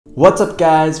What's up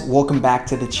guys, welcome back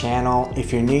to the channel.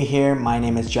 If you're new here, my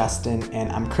name is Justin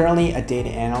and I'm currently a data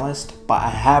analyst, but I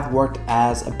have worked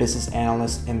as a business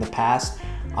analyst in the past.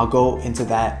 I'll go into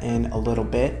that in a little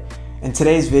bit. In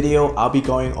today's video, I'll be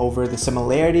going over the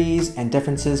similarities and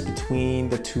differences between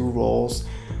the two roles,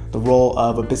 the role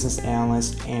of a business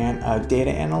analyst and a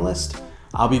data analyst.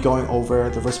 I'll be going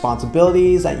over the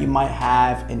responsibilities that you might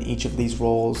have in each of these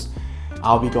roles.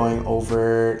 I'll be going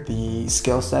over the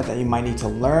skill set that you might need to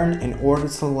learn in order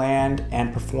to land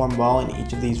and perform well in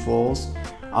each of these roles.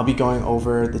 I'll be going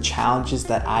over the challenges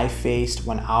that I faced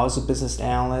when I was a business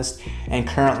analyst and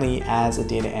currently as a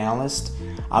data analyst.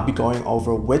 I'll be going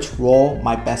over which role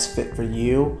might best fit for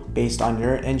you based on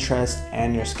your interest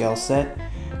and your skill set.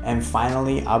 And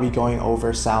finally, I'll be going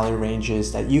over salary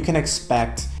ranges that you can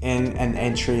expect in an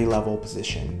entry-level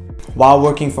position. While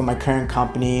working for my current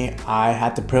company, I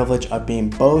had the privilege of being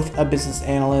both a business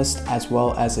analyst as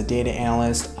well as a data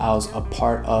analyst. I was a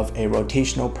part of a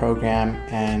rotational program,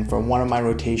 and for one of my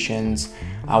rotations,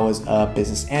 I was a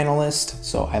business analyst.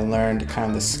 So I learned kind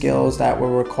of the skills that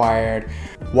were required,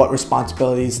 what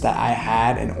responsibilities that I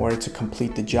had in order to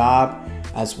complete the job,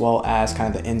 as well as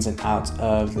kind of the ins and outs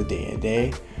of the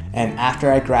day-to-day. And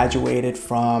after I graduated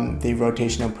from the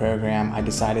rotational program, I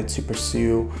decided to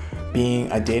pursue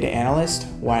being a data analyst,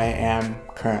 where I am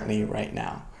currently right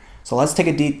now. So let's take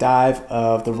a deep dive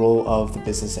of the role of the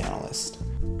business analyst.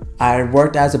 I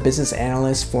worked as a business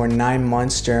analyst for 9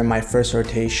 months during my first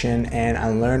rotation, and I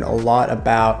learned a lot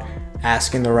about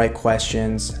asking the right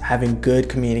questions, having good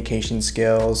communication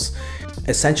skills.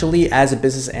 Essentially, as a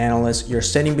business analyst, you're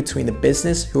sitting between the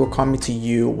business who are coming to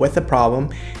you with a problem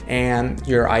and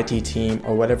your IT team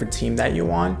or whatever team that you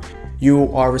want.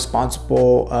 You are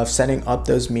responsible of setting up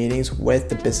those meetings with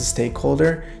the business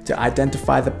stakeholder to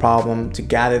identify the problem, to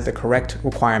gather the correct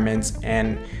requirements,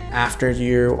 and after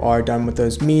you are done with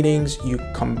those meetings, you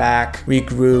come back,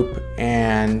 regroup,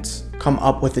 and come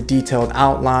up with a detailed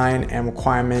outline and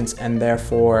requirements, and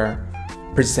therefore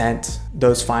present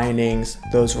those findings,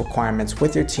 those requirements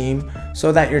with your team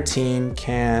so that your team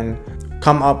can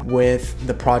come up with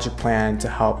the project plan to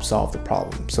help solve the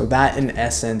problem. So that in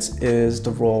essence is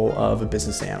the role of a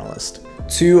business analyst.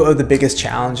 Two of the biggest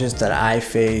challenges that I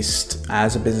faced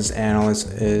as a business analyst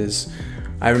is,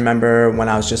 I remember when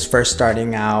I was just first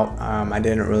starting out, I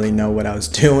didn't really know what I was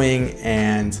doing,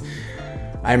 and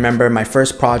I remember my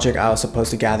first project, I was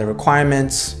supposed to gather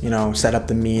requirements, set up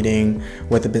the meeting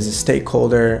with the business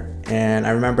stakeholder, and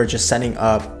I remember just setting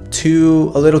up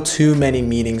a little too many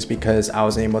meetings because I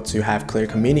wasn't able to have clear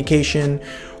communication,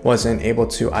 wasn't able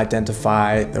to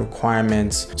identify the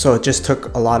requirements. So it just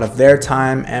took a lot of their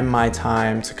time and my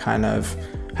time to kind of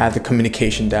have the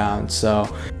communication down.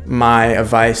 So my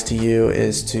advice to you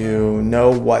is to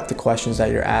know what the questions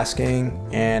that you're asking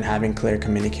and having clear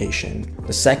communication.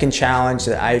 The second challenge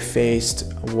that I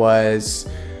faced was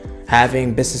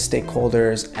having business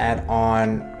stakeholders add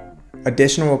on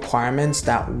additional requirements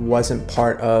that wasn't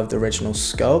part of the original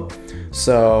scope.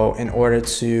 So in order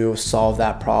to solve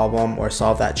that problem or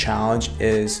solve that challenge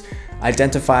is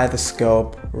identify the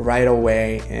scope right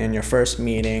away in your first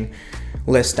meeting,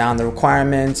 list down the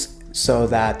requirements so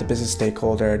that the business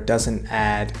stakeholder doesn't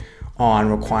add on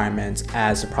requirements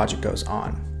as the project goes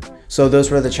on. So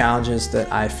those were the challenges that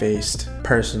I faced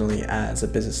personally as a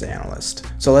business analyst.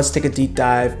 So let's take a deep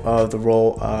dive of the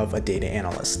role of a data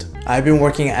analyst. I've been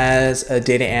working as a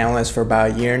data analyst for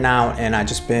about a year now, and I've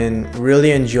just been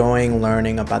really enjoying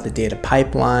learning about the data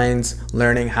pipelines,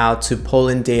 learning how to pull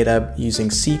in data using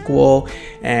SQL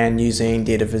and using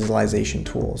data visualization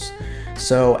tools.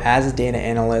 So as a data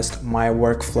analyst, my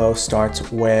workflow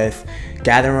starts with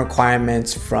gathering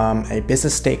requirements from a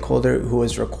business stakeholder who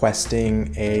is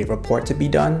requesting a report to be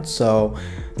done. So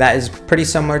that is pretty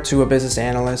similar to a business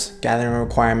analyst, gathering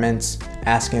requirements,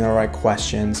 asking the right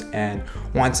questions. And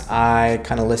once I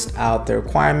kind of list out the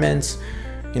requirements,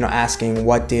 asking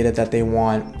what data that they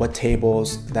want, what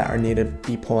tables that are needed to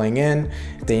be pulling in.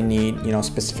 If they need,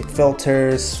 specific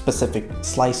filters, specific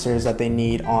slicers that they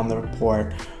need on the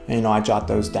report, I jot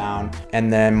those down.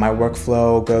 And then my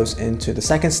workflow goes into the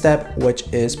second step, which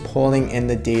is pulling in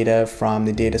the data from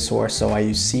the data source. So I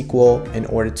use SQL in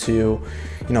order to,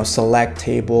 select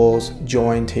tables,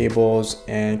 join tables,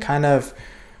 and kind of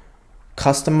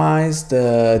customize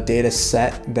the data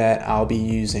set that I'll be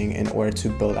using in order to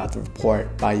build out the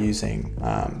report by using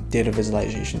data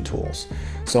visualization tools.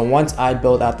 So once I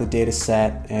build out the data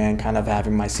set and kind of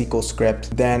having my SQL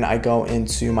script, then I go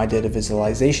into my data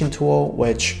visualization tool,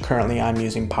 which currently I'm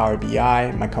using Power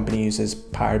BI. My company uses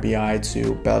Power BI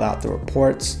to build out the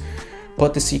reports.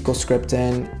 put the SQL script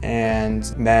in, and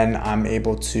then I'm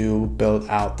able to build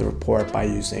out the report by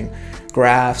using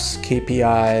graphs,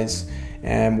 KPIs,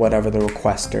 and whatever the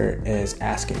requester is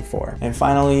asking for. And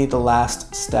finally, the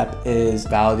last step is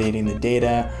validating the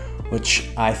data, which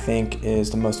I think is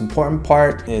the most important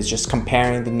part, is just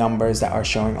comparing the numbers that are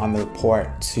showing on the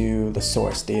report to the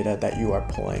source data that you are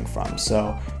pulling from.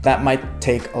 So that might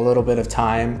take a little bit of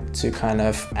time to kind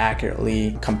of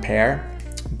accurately compare,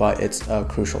 but it's a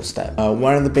crucial step.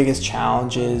 One of the biggest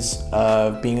challenges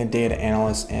of being a data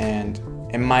analyst, and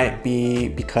it might be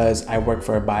because I work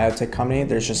for a biotech company,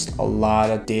 there's just a lot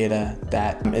of data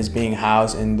that is being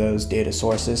housed in those data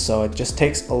sources. So it just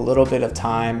takes a little bit of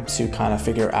time to kind of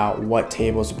figure out what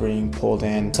tables are being pulled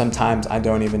in. Sometimes I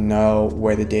don't even know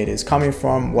where the data is coming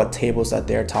from, what tables that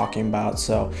they're talking about.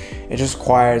 So it just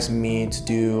requires me to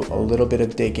do a little bit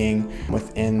of digging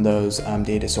within those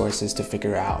data sources to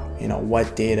figure out,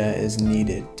 what data is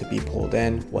needed to be pulled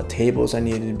in, what tables are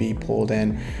needed to be pulled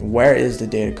in, where is the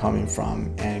data coming from,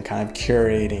 and kind of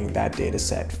curating that data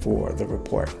set for the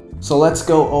report. So let's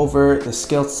go over the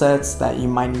skill sets that you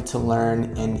might need to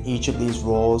learn in each of these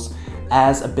roles.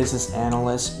 As a business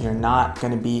analyst, you're not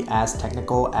going to be as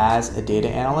technical as a data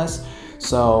analyst.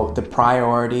 So the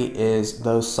priority is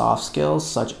those soft skills,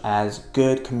 such as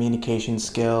good communication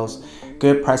skills,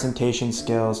 good presentation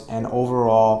skills, and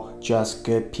overall just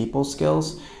good people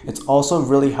skills. It's also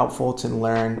really helpful to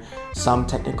learn some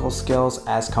technical skills,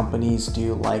 as companies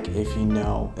do, like if you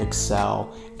know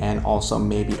Excel and also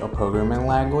maybe a programming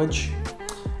language.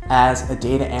 As a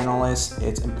data analyst,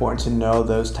 it's important to know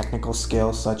those technical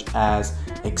skills such as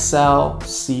Excel,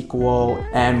 SQL,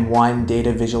 and one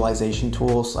data visualization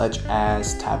tool such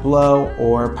as Tableau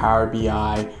or Power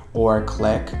BI or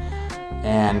Click.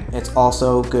 And it's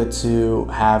also good to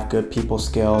have good people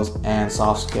skills and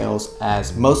soft skills,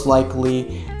 as most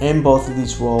likely in both of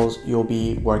these roles, you'll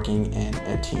be working in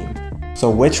a team. So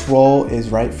which role is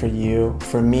right for you?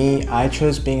 For me, I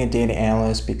chose being a data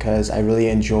analyst because I really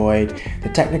enjoyed the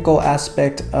technical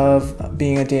aspect of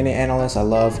being a data analyst. I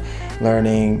love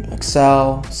learning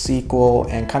Excel, SQL,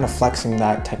 and kind of flexing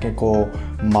that technical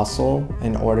muscle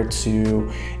in order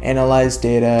to analyze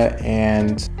data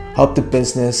and help the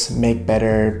business make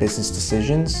better business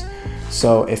decisions.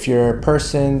 So if you're a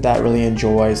person that really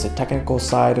enjoys the technical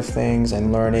side of things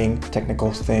and learning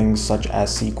technical things such as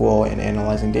SQL and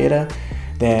analyzing data,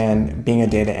 then being a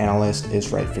data analyst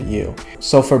is right for you.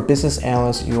 So for business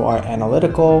analysts, you are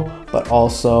analytical, but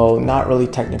also not really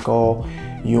technical.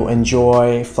 You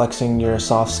enjoy flexing your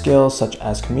soft skills such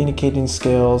as communicating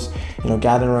skills,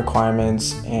 gathering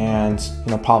requirements, and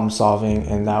problem solving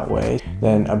in that way,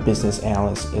 then a business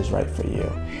analyst is right for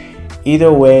you.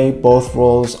 Either way, both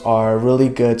roles are really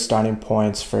good starting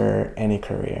points for any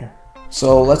career.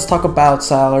 So let's talk about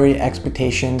salary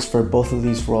expectations for both of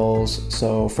these roles.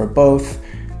 So for both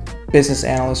business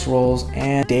analyst roles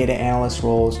and data analyst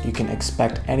roles, you can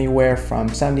expect anywhere from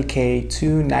 $70K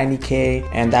to $90K,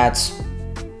 and that's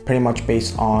pretty much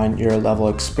based on your level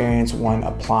of experience when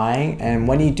applying. And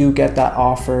when you do get that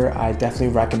offer, I definitely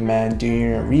recommend doing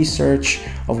your research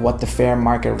of what the fair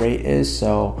market rate is,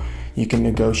 so you can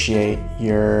negotiate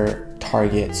your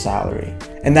target salary.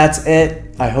 And that's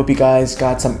it. I hope you guys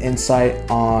got some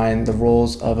insight on the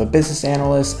roles of a business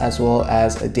analyst as well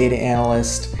as a data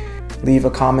analyst. Leave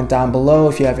a comment down below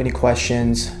if you have any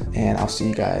questions, and I'll see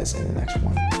you guys in the next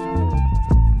one.